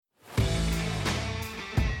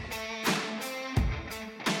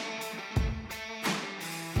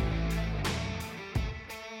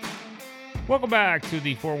Welcome back to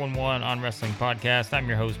the 411 on Wrestling Podcast. I'm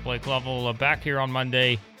your host, Blake Lovell, back here on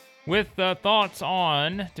Monday with thoughts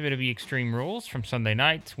on WWE Extreme Rules from Sunday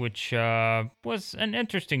night, which was an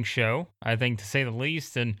interesting show, I think, to say the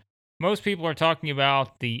least. And most people are talking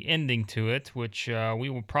about the ending to it, which we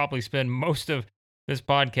will probably spend most of this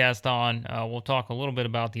podcast on. We'll talk a little bit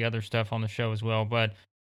about the other stuff on the show as well. But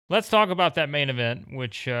let's talk about that main event,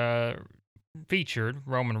 which featured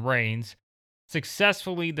Roman Reigns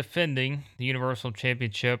successfully defending the Universal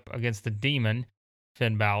Championship against the Demon,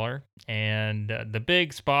 Finn Balor. And the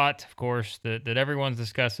big spot, of course, that everyone's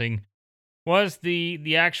discussing was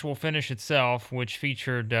the actual finish itself, which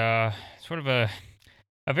featured sort of a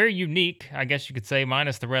very unique, I guess you could say,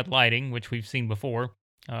 minus the red lighting, which we've seen before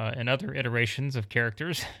in other iterations of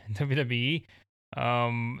characters in WWE.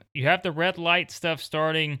 You have the red light stuff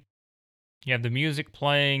starting, you have the music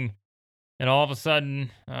playing, and all of a sudden,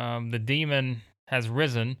 the demon has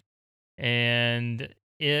risen, and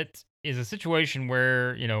it is a situation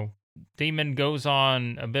where, demon goes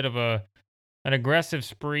on a bit of an aggressive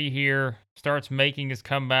spree here, starts making his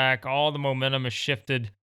comeback. All the momentum is shifted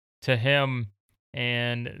to him,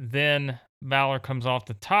 and then Balor comes off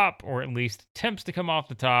the top, or at least attempts to come off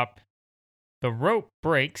the top. The rope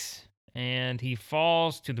breaks, and he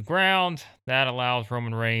falls to the ground. That allows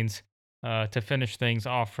Roman Reigns to finish things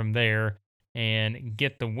off from there and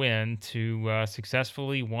get the win to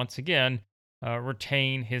successfully, once again,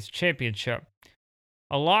 retain his championship.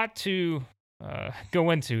 A lot to go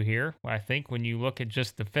into here, I think, when you look at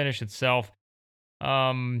just the finish itself.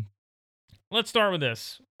 Let's start with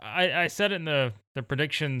this. I said it in the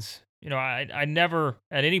predictions. I never,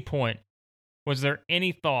 at any point, was there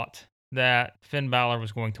any thought that Finn Balor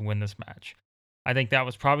was going to win this match. I think that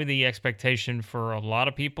was probably the expectation for a lot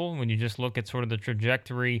of people when you just look at sort of the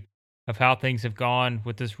trajectory of how things have gone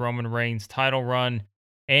with this Roman Reigns title run,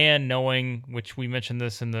 and knowing, which we mentioned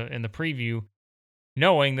this in the preview,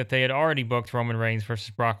 knowing that they had already booked Roman Reigns versus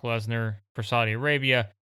Brock Lesnar for Saudi Arabia.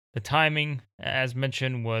 The timing, as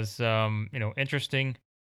mentioned, was interesting,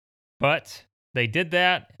 but they did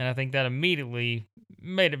that, and I think that immediately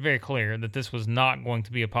made it very clear that this was not going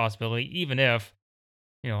to be a possibility, even if,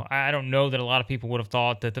 I don't know that a lot of people would have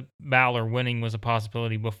thought that the Balor winning was a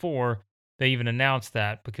possibility before they even announced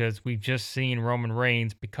that, because we've just seen Roman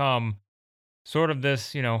Reigns become sort of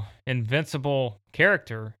this, invincible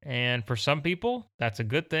character. And for some people, that's a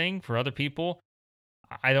good thing. For other people,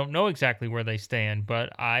 I don't know exactly where they stand,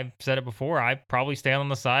 but I've said it before. I probably stand on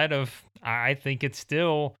the side of, I think it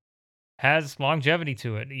still has longevity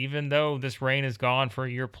to it. Even though this reign is gone for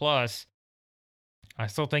a year plus, I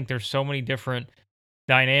still think there's so many different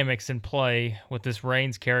dynamics in play with this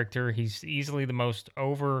Reigns character. He's easily the most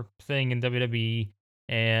over thing in WWE.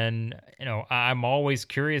 And, I'm always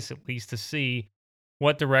curious at least to see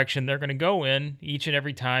what direction they're going to go in each and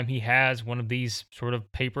every time he has one of these sort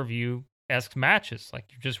of pay-per-view-esque matches. Like,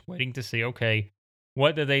 you're just waiting to see, okay,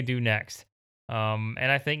 what do they do next? And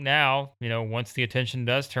I think now, once the attention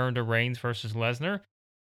does turn to Reigns versus Lesnar,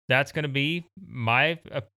 that's going to be my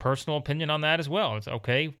personal opinion on that as well. It's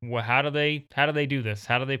okay. Well, how do they do this?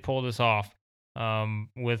 How do they pull this off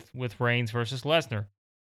with Reigns versus Lesnar?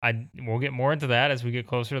 We'll get more into that as we get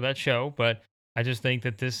closer to that show, but I just think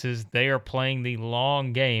that they are playing the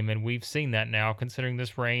long game, and we've seen that now, considering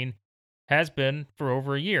this reign has been for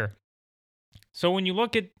over a year. So when you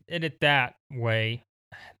look at it that way,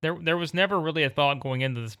 there was never really a thought going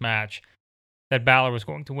into this match that Balor was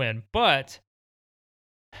going to win, but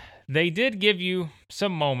they did give you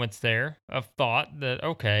some moments there of thought that,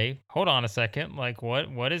 okay, hold on a second, like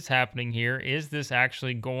what is happening here? Is this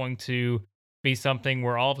actually going to be something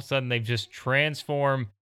where all of a sudden they've just transformed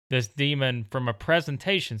this demon from a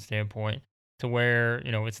presentation standpoint to where,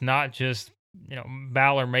 it's not just,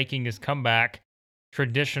 Balor making his comeback in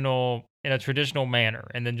a traditional manner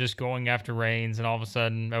and then just going after Reigns, and all of a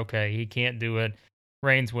sudden, okay, he can't do it.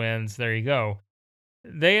 Reigns wins. There you go.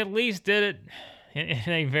 They at least did it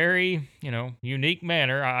in a very, unique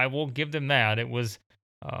manner. I will give them that. It was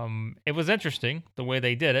interesting the way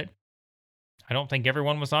they did it. I don't think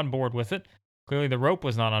everyone was on board with it. Clearly, the rope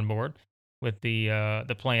was not on board with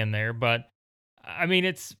the plan there. But I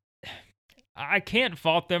mean, I can't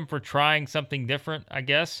fault them for trying something different, I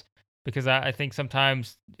guess, because I think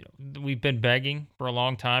sometimes we've been begging for a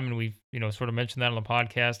long time, and we've sort of mentioned that on the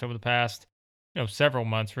podcast over the past several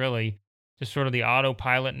months, really. Just sort of the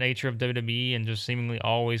autopilot nature of WWE, and just seemingly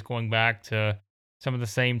always going back to some of the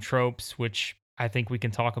same tropes, which I think we can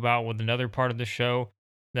talk about with another part of the show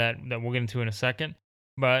that we'll get into in a second.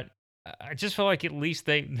 But I just feel like at least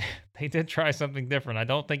they they did try something different. I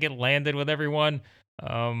don't think it landed with everyone.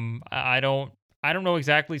 I don't I don't know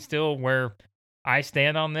exactly still where I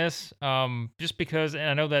stand on this. Just because, and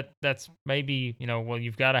I know that that's maybe, well,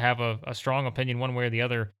 you've got to have a strong opinion one way or the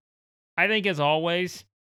other. I think, as always,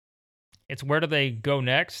 it's where do they go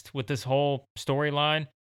next with this whole storyline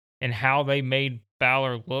and how they made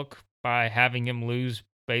Balor look by having him lose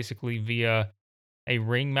basically via a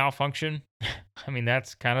ring malfunction. I mean,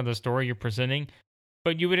 that's kind of the story you're presenting,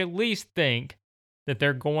 but you would at least think that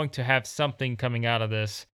they're going to have something coming out of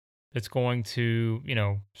this that's going to,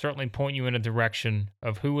 certainly point you in a direction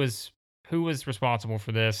of who was responsible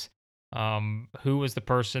for this, who was the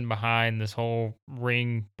person behind this whole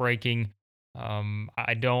ring breaking.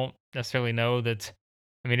 I don't necessarily know that.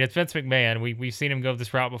 I mean, it's Vince McMahon. We've seen him go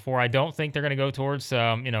this route before. I don't think they're going to go towards,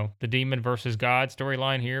 the demon versus God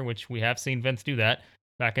storyline here, which we have seen Vince do that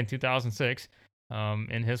back in 2006,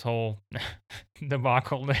 in his whole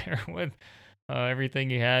debacle there with everything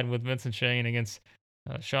he had with Vincent Shane against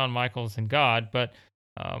Shawn Michaels and God. But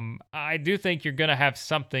I do think you're going to have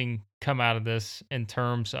something come out of this in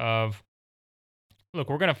terms of, look,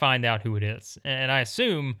 we're going to find out who it is. And I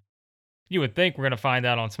assume you would think we're going to find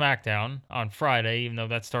out on SmackDown on Friday, even though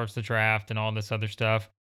that starts the draft and all this other stuff.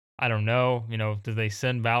 I don't know. Do they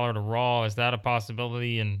send Balor to Raw? Is that a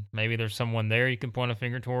possibility? And maybe there's someone there you can point a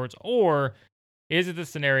finger towards? Or is it the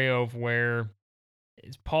scenario of where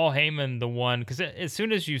is Paul Heyman the one? Because as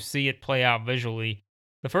soon as you see it play out visually,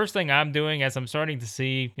 the first thing I'm doing as I'm starting to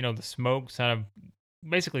see, the smoke kind of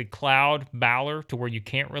basically cloud Balor to where you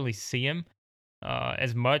can't really see him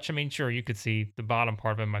as much. I mean, sure, you could see the bottom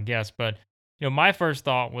part of him, I guess, but my first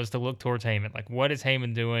thought was to look towards Heyman. Like, what is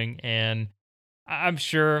Heyman doing? And I'm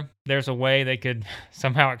sure there's a way they could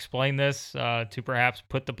somehow explain this to perhaps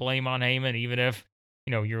put the blame on Heyman, even if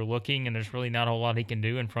you're looking and there's really not a whole lot he can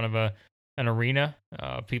do in front of an arena,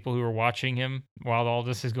 people who are watching him while all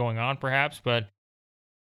this is going on, perhaps. But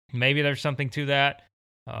maybe there's something to that.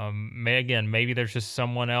 Maybe there's just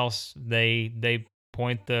someone else they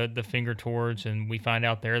point the finger towards, and we find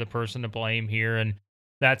out they're the person to blame here, and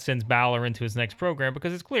that sends Balor into his next program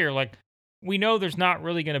because it's clear, like, we know there's not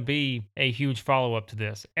really going to be a huge follow up to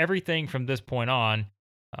this. Everything from this point on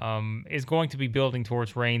is going to be building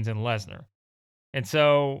towards Reigns and Lesnar. And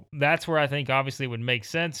so that's where I think obviously it would make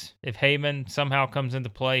sense if Heyman somehow comes into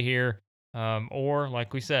play here. Or,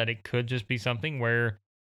 like we said, it could just be something where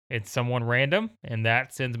it's someone random and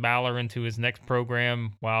that sends Balor into his next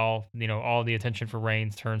program while, all the attention for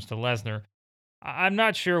Reigns turns to Lesnar. I'm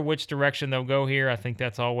not sure which direction they'll go here. I think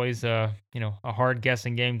that's always a hard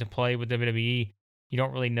guessing game to play with WWE. You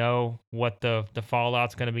don't really know what the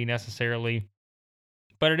fallout's going to be necessarily.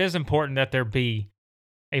 But it is important that there be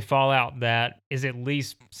a fallout that is at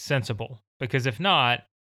least sensible. Because if not,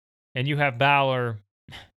 and you have Balor,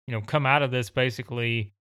 come out of this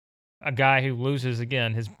basically a guy who loses,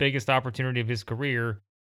 again, his biggest opportunity of his career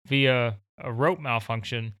via a rope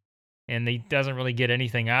malfunction, and he doesn't really get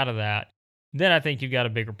anything out of that, then I think you've got a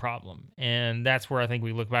bigger problem. And that's where I think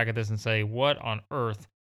we look back at this and say, what on earth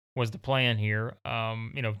was the plan here,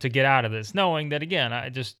 to get out of this? Knowing that,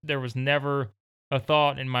 again, there was never a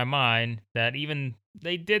thought in my mind that even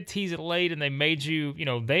they did tease it late and they made you,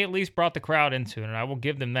 they at least brought the crowd into it. And I will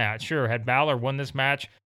give them that. Sure, had Balor won this match,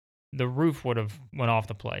 the roof would have went off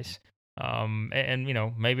the place.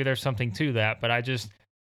 Maybe there's something to that, but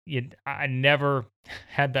I never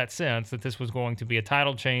had that sense that this was going to be a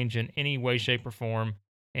title change in any way, shape, or form.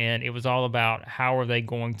 And it was all about how are they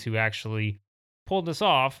going to actually pull this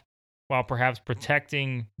off while perhaps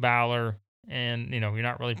protecting Balor. And, you're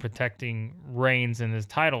not really protecting Reigns in his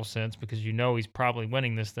title sense because he's probably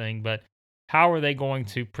winning this thing. But how are they going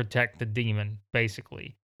to protect the demon,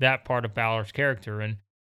 basically? That part of Balor's character. And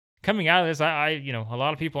coming out of this, a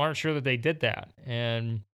lot of people aren't sure that they did that.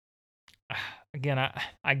 And again,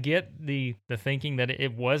 I get the thinking that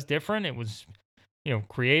it was different. It was,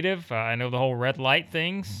 creative. I know the whole red light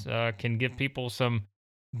things can give people some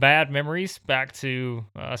bad memories back to,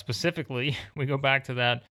 specifically, we go back to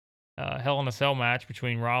that Hell in a Cell match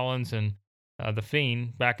between Rollins and The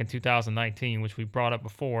Fiend back in 2019, which we brought up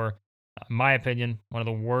before. In my opinion, one of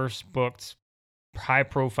the worst booked,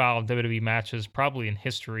 high-profile WWE matches probably in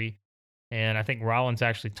history. And I think Rollins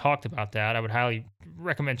actually talked about that. I would highly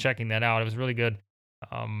recommend checking that out. It was a really good,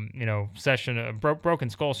 session, Broken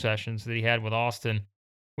Skull sessions that he had with Austin,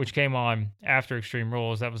 which came on after Extreme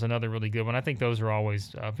Rules. That was another really good one. I think those are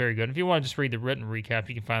always very good. If you want to just read the written recap,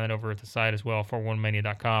 you can find that over at the site as well,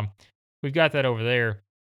 41mania.com. We've got that over there.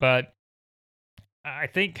 But I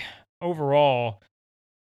think overall,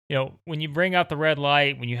 when you bring out the red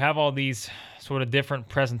light, when you have all these sort of different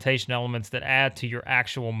presentation elements that add to your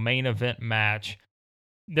actual main event match,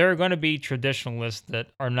 there are going to be traditionalists that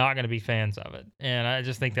are not going to be fans of it. And I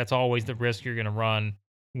just think that's always the risk you're going to run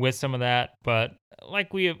with some of that. But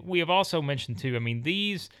like we have also mentioned too, I mean,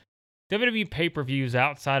 these WWE pay-per-views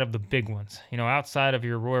outside of the big ones, outside of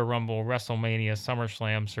your Royal Rumble, WrestleMania,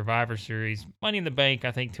 SummerSlam, Survivor Series, Money in the Bank,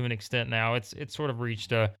 I think to an extent now, it's sort of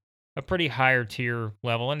reached a pretty higher tier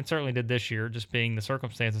level, and it certainly did this year, just being the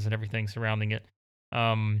circumstances and everything surrounding it.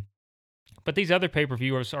 Um, but these other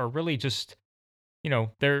pay-per-viewers are really just,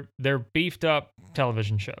 they're beefed up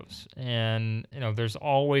television shows, and there's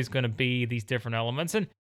always going to be these different elements,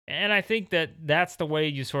 and I think that that's the way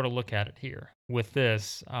you sort of look at it here with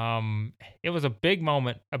this. It was a big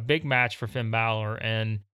moment, a big match for Finn Balor,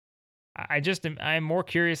 and I'm more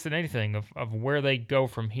curious than anything of where they go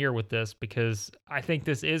from here with this, because I think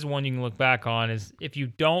this is one you can look back on, is if you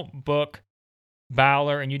don't book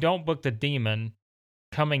Balor and you don't book the Demon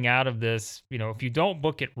coming out of this, if you don't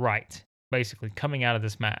book it right, basically coming out of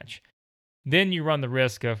this match, then you run the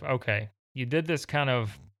risk of, okay, you did this kind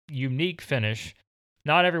of unique finish.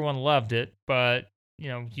 Not everyone loved it, but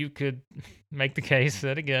you could make the case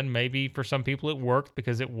that, again, maybe for some people it worked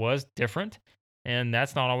because it was different, and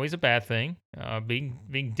that's not always a bad thing.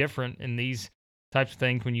 Being different in these types of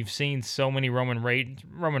things, when you've seen so many Roman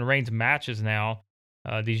Reigns matches now,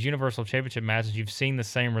 these Universal Championship matches, you've seen the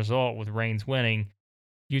same result with Reigns winning.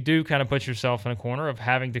 You do kind of put yourself in a corner of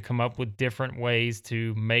having to come up with different ways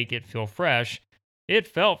to make it feel fresh. It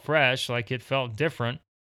felt fresh, like it felt different.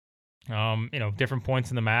 Different points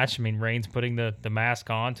in the match. I mean, Reigns putting the mask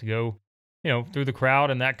on to go, through the crowd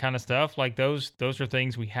and that kind of stuff. Like those are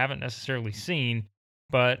things we haven't necessarily seen,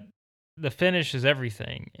 but the finish is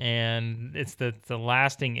everything, and it's the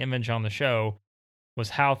lasting image on the show was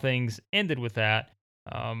how things ended with that.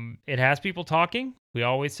 It has people talking. We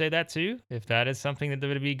always say that too. If that is something that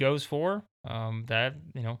WWE goes for,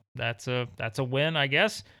 that's a win, I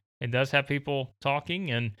guess. It does have people talking,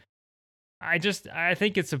 and I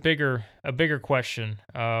think it's a bigger question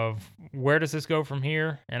of where does this go from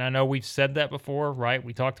here? And I know we've said that before, right?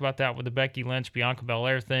 We talked about that with the Becky Lynch, Bianca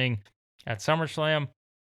Belair thing at SummerSlam.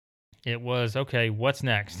 It was, okay, what's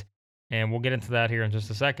next? And we'll get into that here in just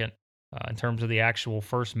a second. In terms of the actual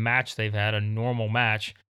first match they've had, a normal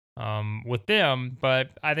match with them. But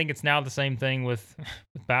I think it's now the same thing with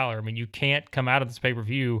Balor. I mean, you can't come out of this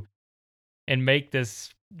pay-per-view and make this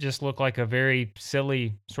just look like a very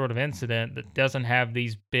silly sort of incident that doesn't have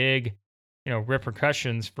these big,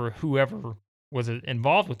 repercussions for whoever was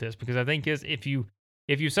involved with this. Because I think if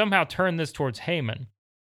you somehow turn this towards Heyman,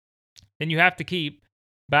 then you have to keep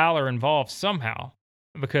Balor involved somehow.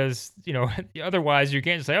 Because, otherwise you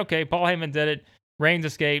can't just say, okay, Paul Heyman did it, Reigns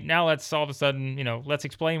escaped, now let's all of a sudden, let's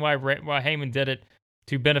explain why Heyman did it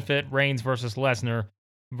to benefit Reigns versus Lesnar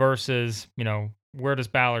versus, where does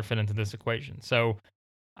Balor fit into this equation? So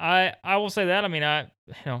I will say that. I mean,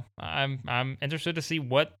 I'm interested to see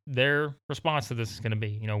what their response to this is going to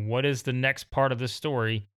be. What is the next part of this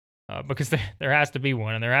story? Because there has to be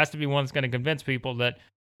one, and there has to be one that's going to convince people that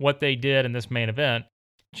what they did in this main event,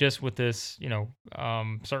 just with this,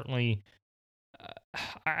 certainly,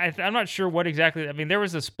 I'm not sure what exactly. I mean, there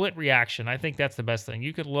was a split reaction. I think that's the best thing.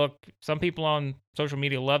 You could look. Some people on social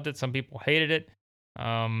media loved it. Some people hated it.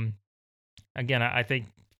 Again, I think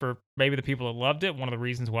for maybe the people that loved it, one of the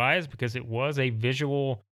reasons why is because it was a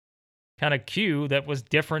visual kind of cue that was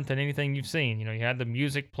different than anything you've seen. You had the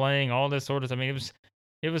music playing, all this sort of. I mean,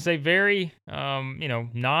 it was a very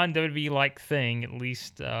non-WWE like thing, at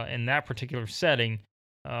least in that particular setting.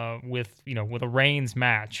 With a Reigns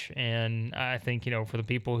match, and I think for the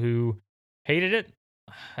people who hated it,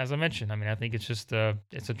 as I mentioned, I mean, I think it's just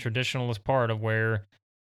it's a traditionalist part of where,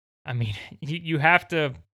 I mean, you have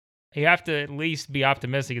to at least be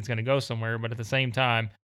optimistic it's going to go somewhere, but at the same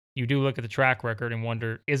time, you do look at the track record and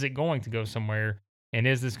wonder, is it going to go somewhere, and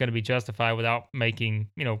is this going to be justified without making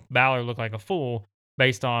Balor look like a fool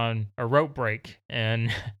based on a rope break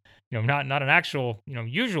and not an actual,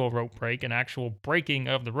 usual rope break, an actual breaking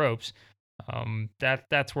of the ropes.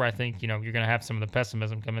 That's where I think, you're going to have some of the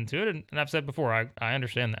pessimism come into it. And I've said before, I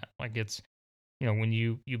understand that. Like it's, when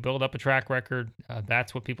you build up a track record,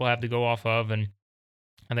 that's what people have to go off of. And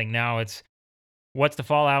I think now it's what's the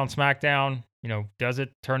fallout on SmackDown? Does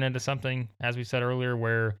it turn into something, as we said earlier,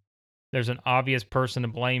 where there's an obvious person to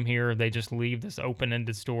blame here? They just leave this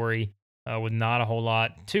open-ended story with not a whole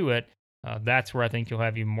lot to it. That's where I think you'll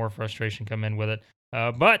have even more frustration come in with it.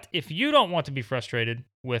 But if you don't want to be frustrated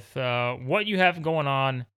with what you have going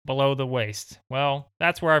on below the waist, well,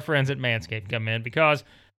 that's where our friends at Manscaped come in, because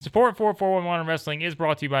support for 411 Wrestling is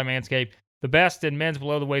brought to you by Manscaped, the best in men's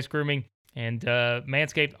below the waist grooming. And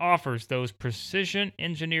Manscaped offers those precision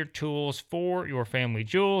engineered tools for your family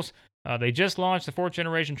jewels. They just launched the 4th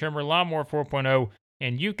generation trimmer Lawnmower 4.0,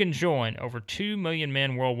 and you can join over 2 million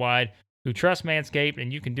men worldwide who trust Manscaped,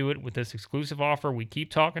 and you can do it with this exclusive offer we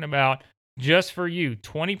keep talking about just for you,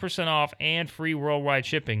 20% off and free worldwide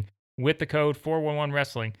shipping with the code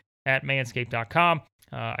 411wrestling at manscaped.com.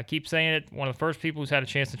 I keep saying it, one of the first people who's had a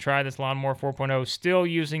chance to try this Lawnmower 4.0, still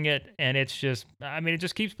using it, and it's just, it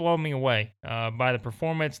just keeps blowing me away by the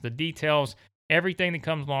performance, the details, everything that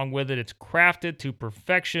comes along with it. It's crafted to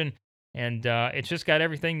perfection, and it's just got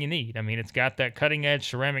everything you need. It's got that cutting-edge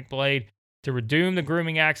ceramic blade to redoom the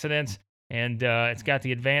grooming accidents, and it's got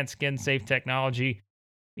the advanced skin-safe technology,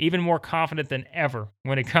 even more confident than ever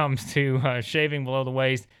when it comes to shaving below the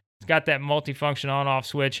waist. It's got that multifunction on-off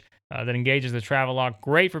switch that engages the travel lock.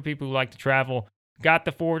 Great for people who like to travel. Got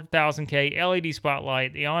the 4000K LED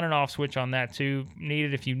spotlight, the on and off switch on that too.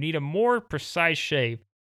 Needed if you need a more precise shave.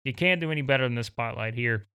 You can't do any better than this spotlight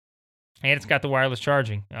here. And it's got the wireless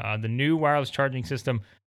charging. The new wireless charging system,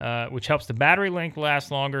 which helps the battery length last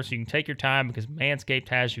longer, so you can take your time because Manscaped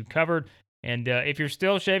has you covered. And if you're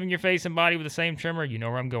still shaving your face and body with the same trimmer, you know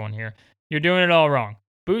where I'm going here. You're doing it all wrong.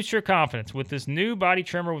 Boost your confidence with this new body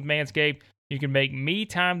trimmer with Manscaped. You can make me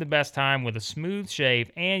time the best time with a smooth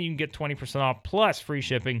shave, and you can get 20% off plus free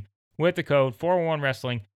shipping with the code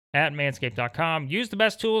 411wrestling at manscaped.com. Use the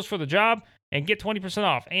best tools for the job and get 20%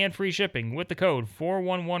 off and free shipping with the code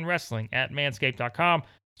 411wrestling at manscaped.com.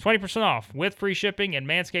 20% off with free shipping at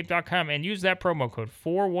manscaped.com, and use that promo code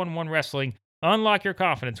 411wrestling. Unlock your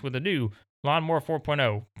confidence with a new Lawnmower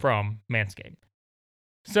 4.0 from Manscaped.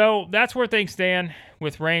 So that's where things stand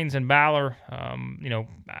with Reigns and Balor.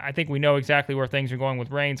 I think we know exactly where things are going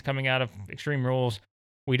with Reigns coming out of Extreme Rules.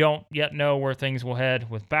 We don't yet know where things will head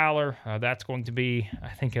with Balor. That's going to be, I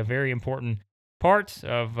think, a very important part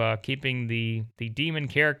of keeping the demon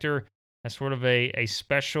character as sort of a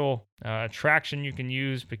special attraction you can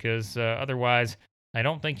use, because otherwise I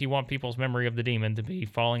don't think you want people's memory of the demon to be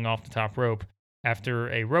falling off the top rope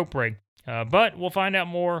after a rope break. But we'll find out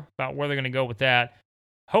more about where they're going to go with that,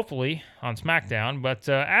 hopefully on SmackDown. But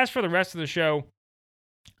as for the rest of the show,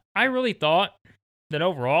 I really thought that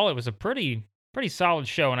overall it was a pretty solid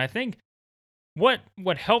show. And I think what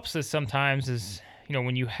helps us sometimes is,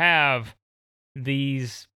 when you have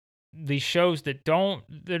these shows that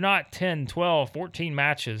they're not 10, 12, 14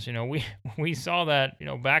 matches. We saw that,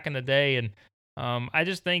 back in the day. And I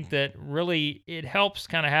just think that really it helps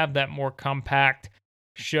kind of have that more compact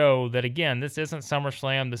show that, again, this isn't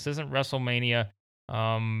SummerSlam, this isn't WrestleMania.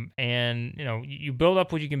 And you build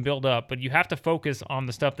up what you can build up, but you have to focus on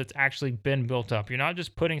the stuff that's actually been built up. You're not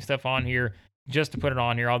just putting stuff on here just to put it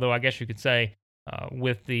on here. Although I guess you could say,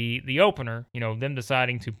 with the opener, them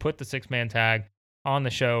deciding to put the 6-man tag on the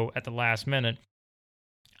show at the last minute.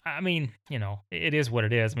 It is what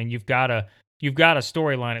it is. You've got a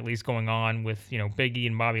storyline at least going on with, Big E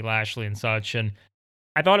and Bobby Lashley and such. And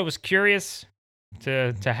I thought it was curious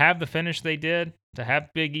to have the finish they did, to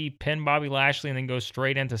have Big E pin Bobby Lashley and then go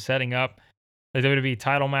straight into setting up the WWE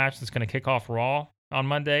title match that's going to kick off Raw on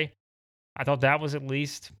Monday. I thought that was at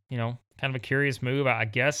least, kind of a curious move. I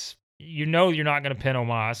guess, you're not going to pin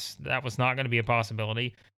Omos. That was not going to be a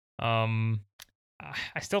possibility.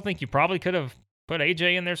 I still think you probably could have put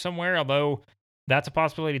AJ in there somewhere, although that's a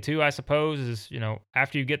possibility too, I suppose, is,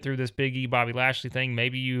 after you get through this Big E Bobby Lashley thing,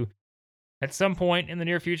 maybe you at some point in the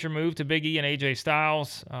near future move to Big E and AJ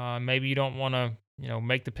Styles. Maybe you don't want to,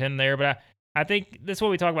 make the pin there, but I think this is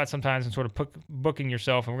what we talk about sometimes in sort of booking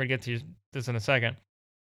yourself, and we're going to get to this in a second,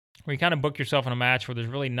 where you kind of book yourself in a match where there's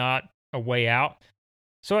really not a way out.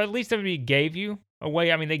 So at least WWE gave you a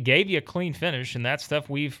way. They gave you a clean finish, and that's stuff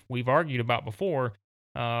we've argued about before,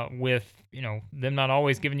 with, them not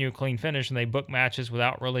always giving you a clean finish, and they book matches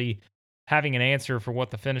without really having an answer for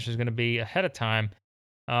what the finish is going to be ahead of time.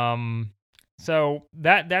 So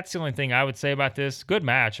that's the only thing I would say about this. Good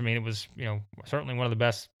match. It was, certainly one of the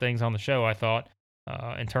best things on the show, I thought,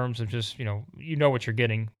 in terms of just, what you're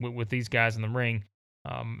getting with these guys in the ring.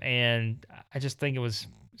 And I just think it was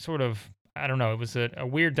sort of, I don't know, it was a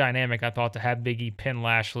weird dynamic, I thought, to have Big E pin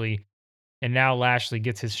Lashley, and now Lashley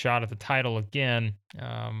gets his shot at the title again.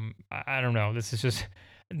 I don't know. This is just,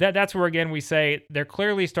 that's where, again, we say they're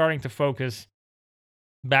clearly starting to focus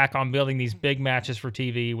back on building these big matches for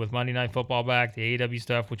TV with Monday Night Football back, the AEW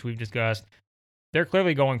stuff, which we've discussed. They're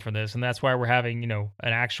clearly going for this, and that's why we're having, an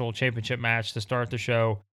actual championship match to start the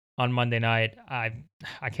show on Monday night. I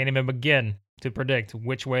can't even begin to predict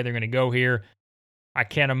which way they're going to go here. I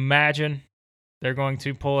can't imagine they're going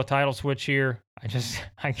to pull a title switch here.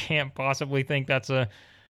 I can't possibly think that's a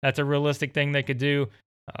realistic thing they could do.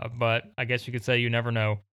 But I guess you could say you never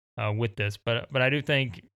know with this. But I do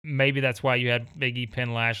think maybe that's why you had Big E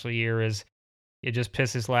pin Lashley here is it just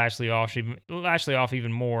pisses Lashley off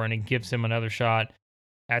even more, and it gives him another shot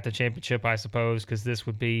at the championship, I suppose, because this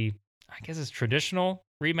would be, I guess, it's traditional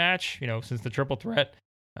rematch. Since the triple threat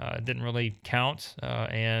didn't really count,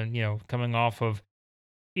 and coming off of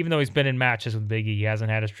even though he's been in matches with Big E, he hasn't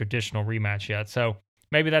had his traditional rematch yet. So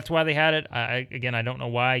maybe that's why they had it. I don't know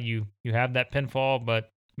why you have that pinfall, but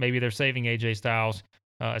maybe they're saving AJ Styles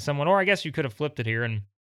as someone, or I guess you could have flipped it here and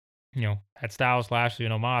had Styles, Lashley,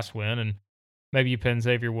 and Omos win, and maybe you pin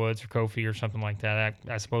Xavier Woods or Kofi or something like that.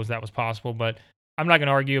 I suppose that was possible, but I'm not going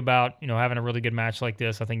to argue about having a really good match like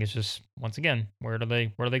this. I think it's just once again where do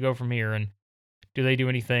they go from here, and do they do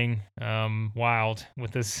anything wild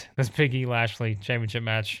with this Big E Lashley championship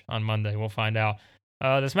match on Monday? We'll find out.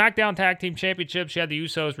 The SmackDown Tag Team Championships, you had the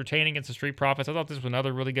Usos retaining against the Street Profits. I thought this was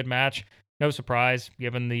another really good match. No surprise,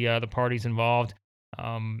 given the parties involved.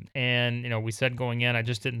 And we said going in, I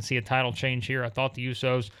just didn't see a title change here. I thought the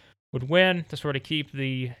Usos would win to sort of keep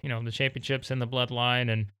the the championships in the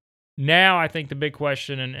bloodline. And now I think the big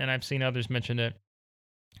question, and I've seen others mention it,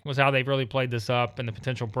 was how they've really played this up and the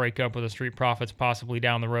potential breakup with the Street Profits possibly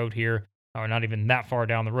down the road here, or not even that far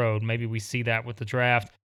down the road. Maybe we see that with the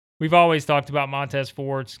draft. We've always talked about Montez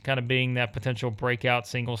Ford kind of being that potential breakout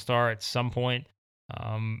single star at some point.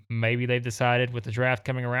 Maybe they've decided with the draft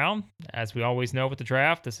coming around, as we always know with the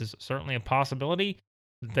draft, this is certainly a possibility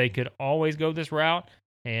that they could always go this route.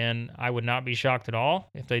 And I would not be shocked at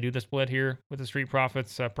all if they do the split here with the Street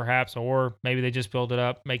Profits, perhaps, or maybe they just build it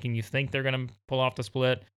up, making you think they're going to pull off the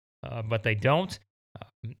split, but they don't.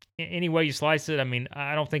 Any way you slice it, I mean,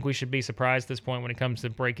 I don't think we should be surprised at this point when it comes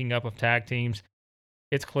to breaking up of tag teams.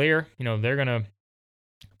 It's clear, they're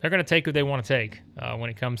gonna take who they want to take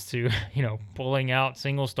when it comes to pulling out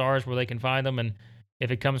single stars where they can find them, and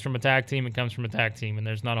if it comes from a tag team, it comes from a tag team, and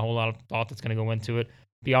there's not a whole lot of thought that's going to go into it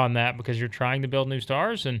beyond that because you're trying to build new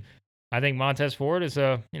stars. And I think Montez Ford is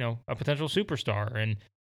a potential superstar. And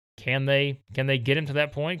can they get him to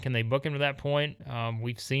that point? Can they book him to that point?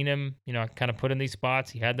 We've seen him, kind of put in these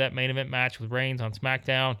spots. He had that main event match with Reigns on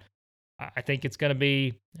SmackDown. I think it's going to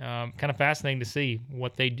be kind of fascinating to see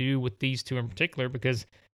what they do with these two in particular, because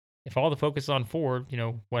if all the focus is on Ford,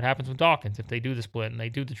 what happens with Dawkins if they do the split and they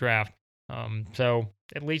do the draft? So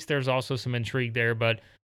at least there's also some intrigue there, but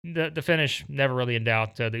the finish never really in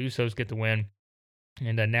doubt. The Usos get the win,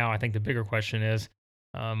 and now I think the bigger question is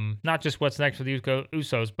not just what's next for the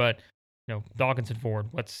Usos, but Dawkins and Ford.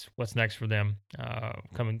 What's next for them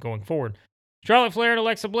going forward? Charlotte Flair and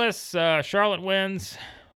Alexa Bliss. Charlotte wins.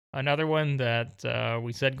 Another one that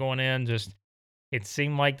we said going in, just it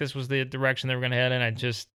seemed like this was the direction they were going to head in. I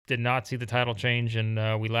just did not see the title change,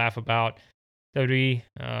 and we laugh about WWE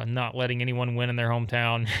not letting anyone win in their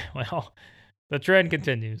hometown. Well, the trend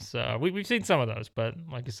continues. We've seen some of those, but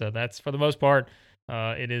like I said, that's for the most part,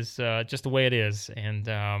 it is just the way it is. And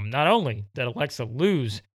not only did Alexa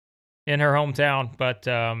lose in her hometown, but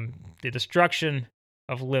the destruction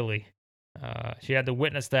of Lily, she had to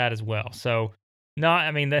witness that as well. So,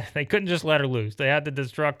 they couldn't just let her lose. They had to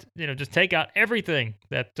just take out everything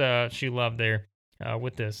that she loved there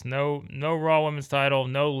with this. No Raw Women's title,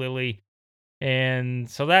 no Lily. And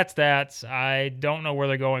so that's that. I don't know where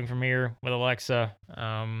they're going from here with Alexa.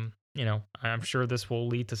 I'm sure this will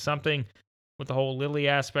lead to something with the whole Lily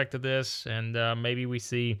aspect of this. And maybe we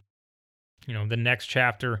see, the next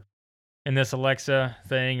chapter in this Alexa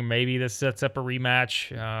thing. Maybe this sets up a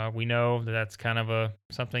rematch. We know that's kind of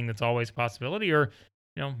something that's always a possibility. Or,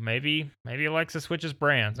 maybe Alexa switches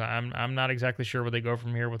brands. I'm not exactly sure where they go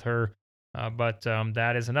from here with her. But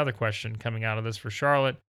that is another question coming out of this for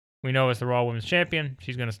Charlotte. We know as the Raw Women's Champion,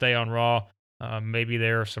 she's going to stay on Raw. Maybe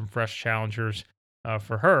there are some fresh challengers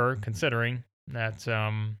for her, considering that,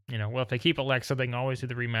 if they keep Alexa, they can always do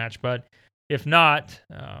the rematch. But if not,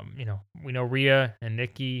 we know Rhea and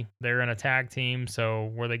Nikki, they're in a tag team.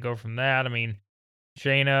 So where they go from that,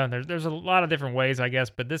 Shayna, there's a lot of different ways, I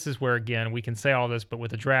guess. But this is where, again, we can say all this, but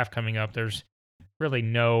with the draft coming up, there's really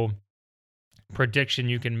no prediction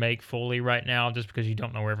you can make fully right now just because you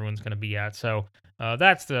don't know where everyone's going to be at. So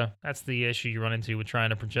that's the issue you run into with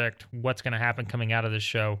trying to project what's going to happen coming out of this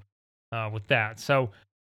show with that. So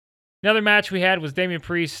another match we had was Damian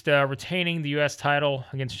Priest retaining the U.S. title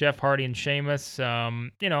against Jeff Hardy and Sheamus.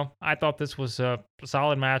 I thought this was a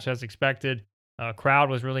solid match as expected. Crowd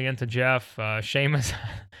was really into Jeff. Sheamus,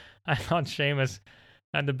 I thought Sheamus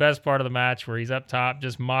had the best part of the match where he's up top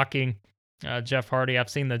just mocking Jeff Hardy. I've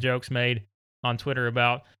seen the jokes made on Twitter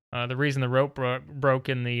about the reason the rope broke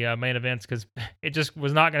in the main events because it just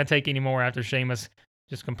was not going to take any more after Sheamus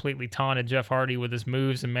just completely taunted Jeff Hardy with his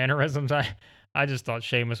moves and mannerisms. I just thought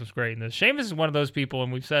Sheamus was great in this. Sheamus is one of those people,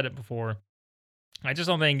 and we've said it before, I just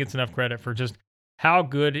don't think he gets enough credit for just how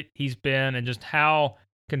good he's been and just how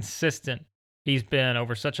consistent he's been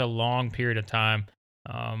over such a long period of time.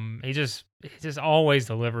 He just always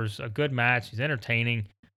delivers a good match. He's entertaining.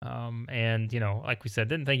 And like we said,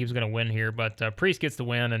 didn't think he was going to win here, but Priest gets the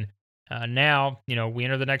win, and now we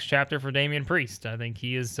enter the next chapter for Damian Priest. I think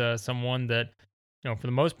he is someone that for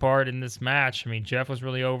the most part in this match. I mean, Jeff was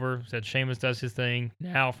really over. Said Sheamus does his thing.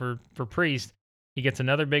 Now for Priest, he gets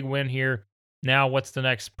another big win here. Now, what's the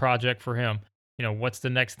next project for him? What's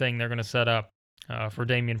the next thing they're going to set up for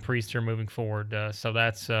Damian Priest here moving forward? So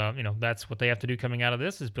that's that's what they have to do coming out of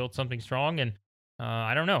this, is build something strong. And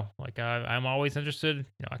I don't know. Like I'm always interested.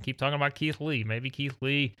 I keep talking about Keith Lee. Maybe Keith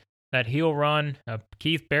Lee, that heel run,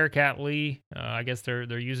 Keith Bearcat Lee. I guess they're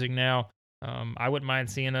using now. I wouldn't mind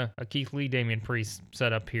seeing a Keith Lee Damian Priest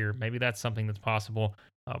set up here. Maybe that's something that's possible.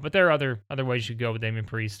 But there are other ways you could go with Damian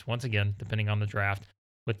Priest. Once again, depending on the draft.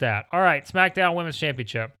 With that, all right, SmackDown Women's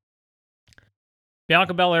Championship.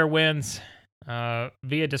 Bianca Belair wins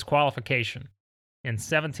via disqualification in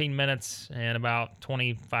 17 minutes and about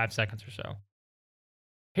 25 seconds or so.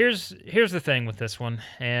 Here's the thing with this one,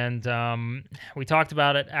 and we talked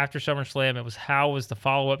about it after SummerSlam. It was, how was the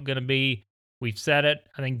follow-up going to be? We've said it.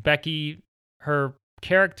 I think Becky, her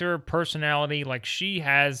character, personality, like she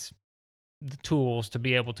has the tools to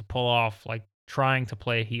be able to pull off like trying to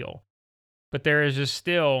play a heel. But there is just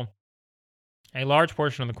still a large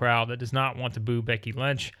portion of the crowd that does not want to boo Becky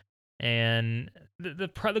Lynch. And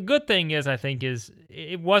the good thing is, I think, is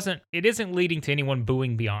it isn't leading to anyone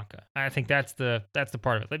booing Bianca. I think that's the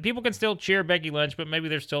part of it. Like, people can still cheer Becky Lynch, but maybe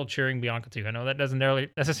they're still cheering Bianca too. I know that doesn't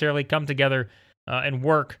necessarily come together and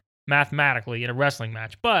work mathematically in a wrestling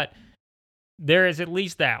match, but there is at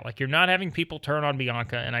least that. Like, you're not having people turn on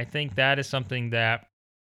Bianca, and I think that is something that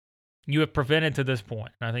you have prevented to this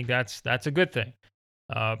point. And I think that's a good thing.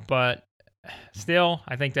 But still,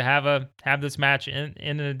 I think to have this match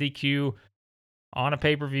in a DQ on a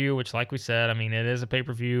pay-per-view, which, like we said, I mean, it is a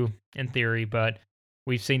pay-per-view in theory, but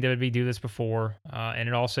we've seen WWE do this before. And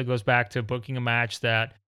it also goes back to booking a match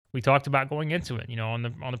that we talked about going into it, on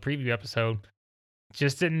the preview episode.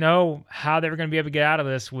 Just didn't know how they were going to be able to get out of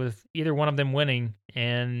this with either one of them winning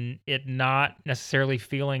and it not necessarily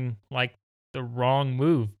feeling like the wrong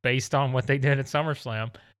move based on what they did at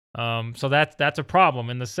SummerSlam. So that's a problem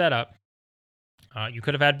in the setup. You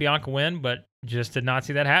could have had Bianca win, but just did not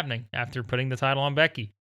see that happening after putting the title on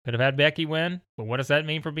Becky. Could have had Becky win, but what does that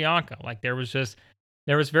mean for Bianca? Like, there was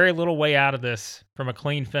very little way out of this from a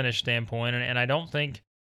clean finish standpoint, and I don't think,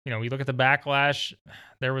 you look at the backlash,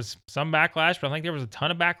 there was some backlash, but I think there was a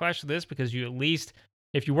ton of backlash to this because you at least,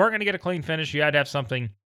 if you weren't going to get a clean finish, you had to have something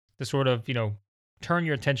to sort of, turn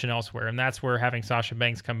your attention elsewhere. And that's where having Sasha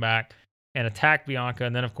Banks come back and attack Bianca,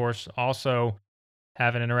 and then, of course, also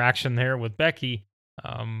have an interaction there with Becky,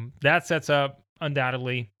 that sets up,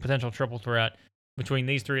 undoubtedly, potential triple threat between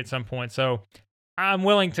these three at some point. So I'm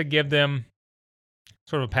willing to give them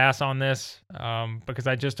sort of a pass on this because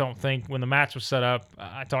I just don't think, when the match was set up,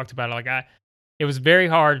 I talked about it, it was very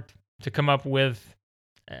hard to come up with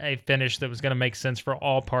a finish that was going to make sense for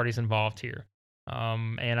all parties involved here.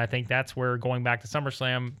 And I think that's where, going back to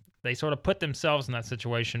SummerSlam, they sort of put themselves in that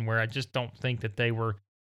situation where I just don't think that they were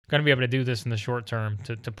going to be able to do this in the short term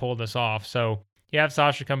to pull this off. So you have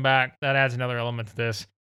Sasha come back. That adds another element to this.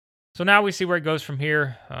 So now we see where it goes from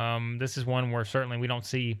here. This is one where certainly we don't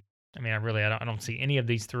see, I don't see any of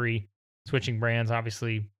these three switching brands.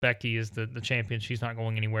 Obviously, Becky is the champion. She's not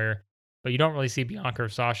going anywhere. But you don't really see Bianca or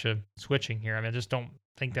Sasha switching here. I just don't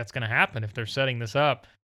think that's going to happen if they're setting this up.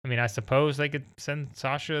 I suppose they could send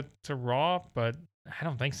Sasha to Raw, but I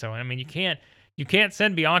don't think so. You can't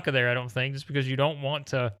send Bianca there, I don't think, just because you don't want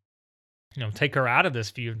to, take her out of this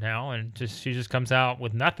feud now, and she just comes out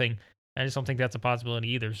with nothing. I just don't think that's a possibility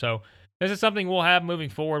either. So this is something we'll have moving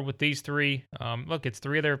forward with these three. Look, it's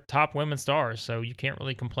three of their top women stars, so you can't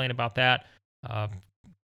really complain about that.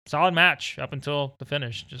 Solid match up until the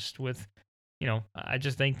finish, just with, I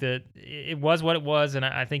just think that it was what it was, and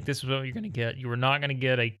I think this is what you're going to get. You were not going to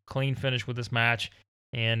get a clean finish with this match,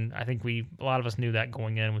 and I think a lot of us knew that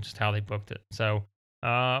going in, which is how they booked it. So,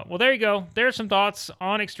 well, there you go. There's some thoughts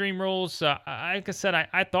on Extreme Rules. Like I said,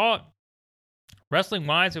 I thought,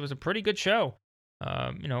 wrestling-wise, it was a pretty good show.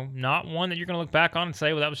 Not one that you're going to look back on and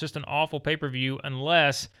say, well, that was just an awful pay-per-view,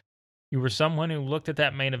 unless you were someone who looked at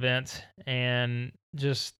that main event and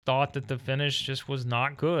just thought that the finish just was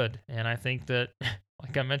not good. And I think that,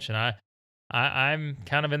 like I mentioned, I'm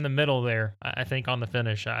kind of in the middle there, I think, on the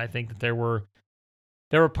finish. I think that there were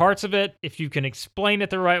There were parts of it, if you can explain it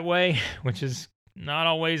the right way, which is not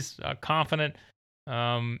always a confident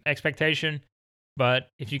expectation, but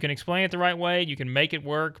if you can explain it the right way, you can make it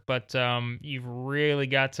work. But you've really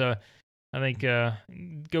got to, I think,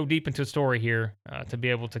 go deep into the story here to be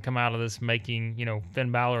able to come out of this making,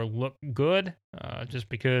 Finn Balor look good, just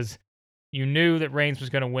because you knew that Reigns was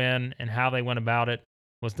going to win, and how they went about it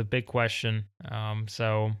was the big question.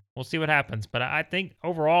 So we'll see what happens. But I think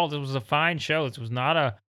overall, this was a fine show. This was not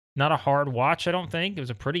a hard watch, I don't think. It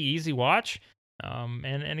was a pretty easy watch.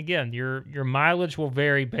 And again, your mileage will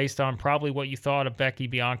vary based on probably what you thought of Becky,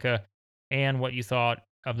 Bianca, and what you thought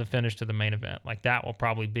of the finish to the main event. Like, that will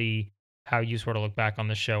probably be how you sort of look back on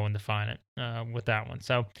the show and define it with that one.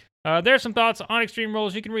 So there's some thoughts on Extreme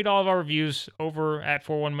Rules. You can read all of our reviews over at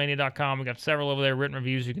 41mania.com. We got several over there, written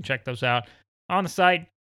reviews. You can check those out on the site.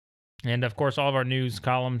 And, of course, all of our news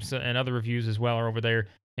columns and other reviews as well are over there.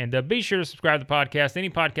 And be sure to subscribe to the podcast. Any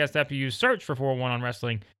podcast app you use, search for 401 on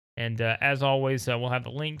Wrestling. And as always, we'll have the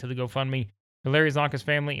link to the GoFundMe for Larry Zonka's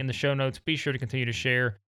family in the show notes. Be sure to continue to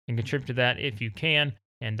share and contribute to that if you can.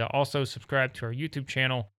 And also subscribe to our YouTube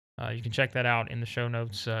channel. You can check that out in the show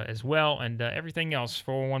notes as well, and everything else,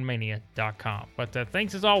 401mania.com. But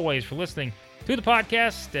thanks as always for listening to the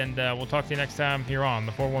podcast, and we'll talk to you next time here on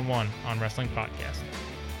the 411 on Wrestling Podcast.